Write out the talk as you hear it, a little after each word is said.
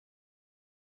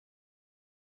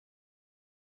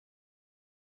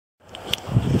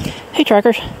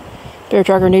Trackers, Bear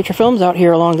Tracker Nature Films out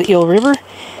here along the Eel River,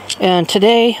 and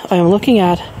today I am looking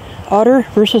at otter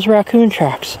versus raccoon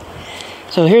tracks.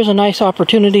 So here's a nice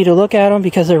opportunity to look at them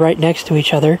because they're right next to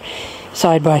each other,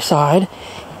 side by side,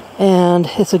 and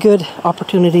it's a good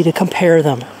opportunity to compare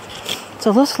them.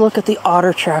 So let's look at the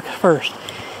otter track first.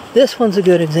 This one's a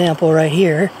good example right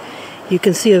here. You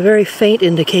can see a very faint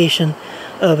indication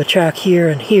of a track here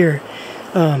and here.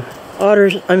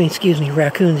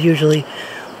 Raccoons usually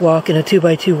walk in a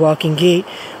 2x2 walking gait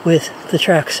with the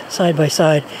tracks side by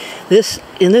side.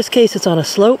 In this case, it's on a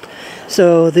slope,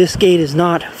 so this gait is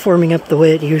not forming up the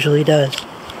way it usually does.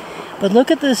 But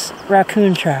look at this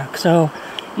raccoon track. So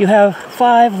you have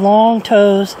 5 long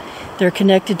toes. They're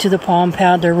connected to the palm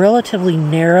pad. They're relatively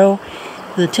narrow.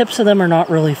 The tips of them are not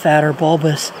really fat or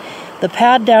bulbous. The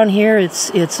pad down here,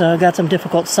 it's got some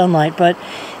difficult sunlight, but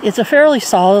it's a fairly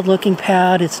solid looking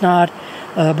pad. It's not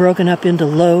broken up into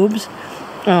lobes.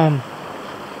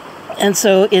 And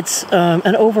so it's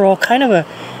an overall kind of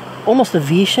almost a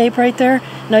V shape right there.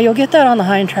 Now you'll get that on the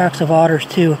hind tracks of otters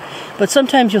too, but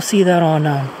sometimes you'll see that on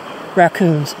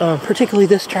raccoons, particularly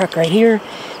this track right here,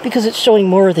 because it's showing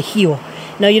more of the heel.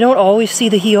 Now you don't always see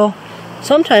the heel.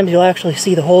 Sometimes you'll actually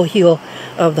see the whole heel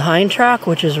of the hind track,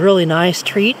 which is a really nice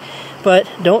treat. But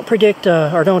don't predict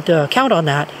or don't count on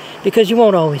that, because you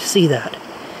won't always see that.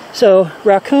 So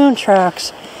raccoon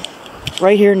tracks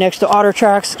right here next to otter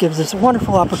tracks gives us a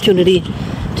wonderful opportunity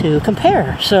to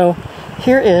compare. So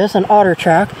here is an otter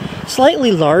track,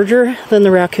 slightly larger than the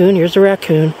raccoon. Here's the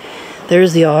raccoon.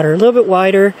 There's the otter, a little bit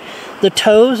wider. The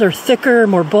toes are thicker,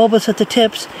 more bulbous at the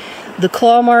tips. The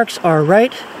claw marks are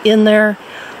right in there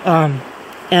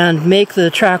and make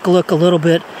the track look a little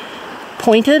bit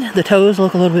pointed. The toes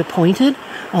look a little bit pointed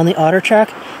on the otter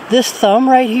track. This thumb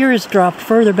right here is dropped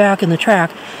further back in the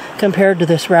track compared to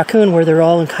this raccoon where they're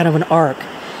all in kind of an arc.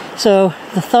 So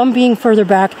the thumb being further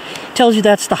back tells you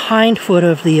that's the hind foot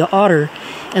of the otter,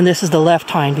 and this is the left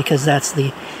hind because that's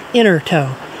the inner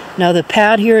toe. Now the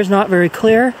pad here is not very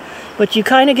clear, but you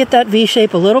kind of get that V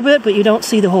shape a little bit, but you don't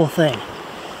see the whole thing.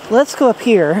 Let's go up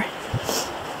here.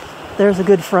 There's a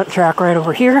good front track right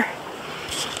over here.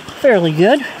 Fairly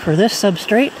good for this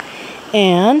substrate,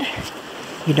 and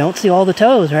you don't see all the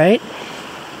toes, right?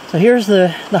 So here's the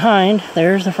hind,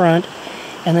 there's the front,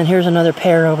 and then here's another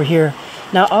pair over here.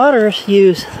 Now otters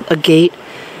use a gait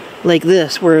like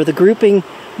this, where the grouping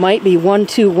might be 1,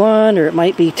 2, 1, or it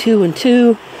might be 2 and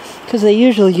 2, because they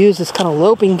usually use this kind of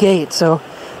loping gait. So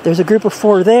there's a group of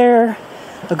 4 there,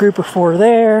 a group of 4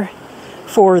 there,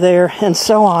 4 there, and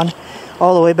so on,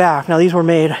 all the way back. Now these were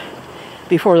made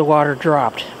before the water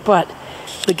dropped, but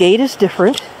the gait is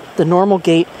different. The normal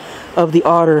gait of the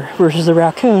otter versus the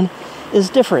raccoon is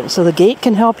different, so the gait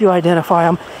can help you identify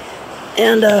them.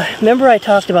 And remember I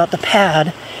talked about the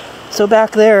pad, so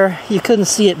back there you couldn't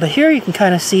see it, but here you can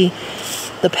kind of see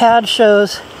the pad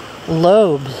shows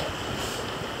lobes.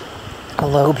 A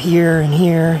lobe here and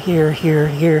here, here, here,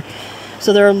 here.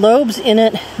 So there are lobes in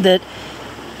it that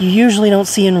you usually don't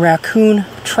see in raccoon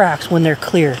tracks when they're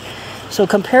clear. So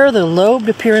compare the lobed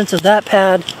appearance of that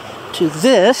pad to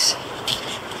this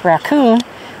raccoon,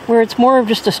 where it's more of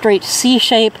just a straight C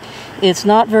shape. It's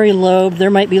not very lobed. There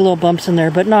might be little bumps in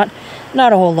there, but not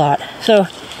a whole lot. So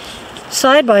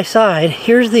side by side,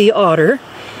 here's the otter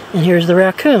and here's the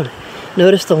raccoon.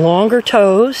 Notice the longer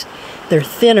toes. They're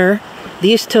thinner.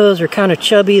 These toes are kind of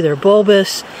chubby. They're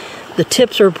bulbous. The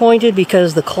tips are pointed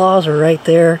because the claws are right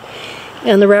there.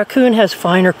 And the raccoon has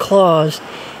finer claws,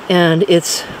 and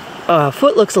its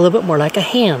foot looks a little bit more like a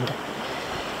hand.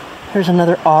 Here's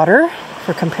another otter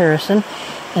for comparison.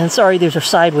 And sorry, these are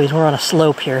sideways. We're on a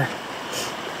slope here.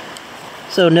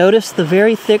 So notice the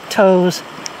very thick toes,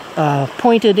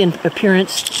 pointed in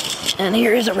appearance. And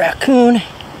here is a raccoon,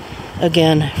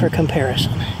 again, for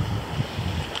comparison.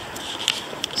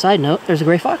 Side note, there's a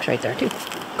gray fox right there, too.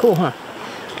 Cool, huh?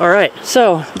 All right,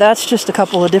 so that's just a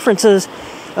couple of differences.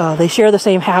 They share the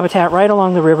same habitat right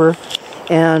along the river,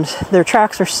 and their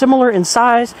tracks are similar in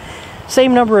size.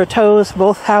 Same number of toes,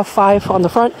 both have 5 on the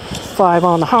front, 5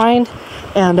 on the hind,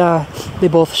 and they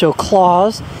both show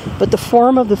claws, but the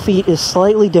form of the feet is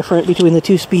slightly different between the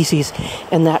two species,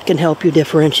 and that can help you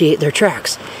differentiate their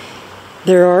tracks.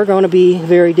 There are going to be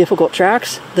very difficult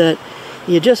tracks that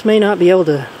you just may not be able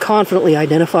to confidently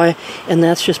identify, and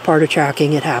that's just part of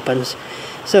tracking. It happens.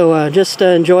 So just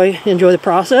enjoy the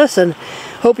process, and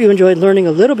hope you enjoyed learning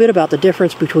a little bit about the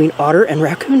difference between otter and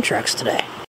raccoon tracks today.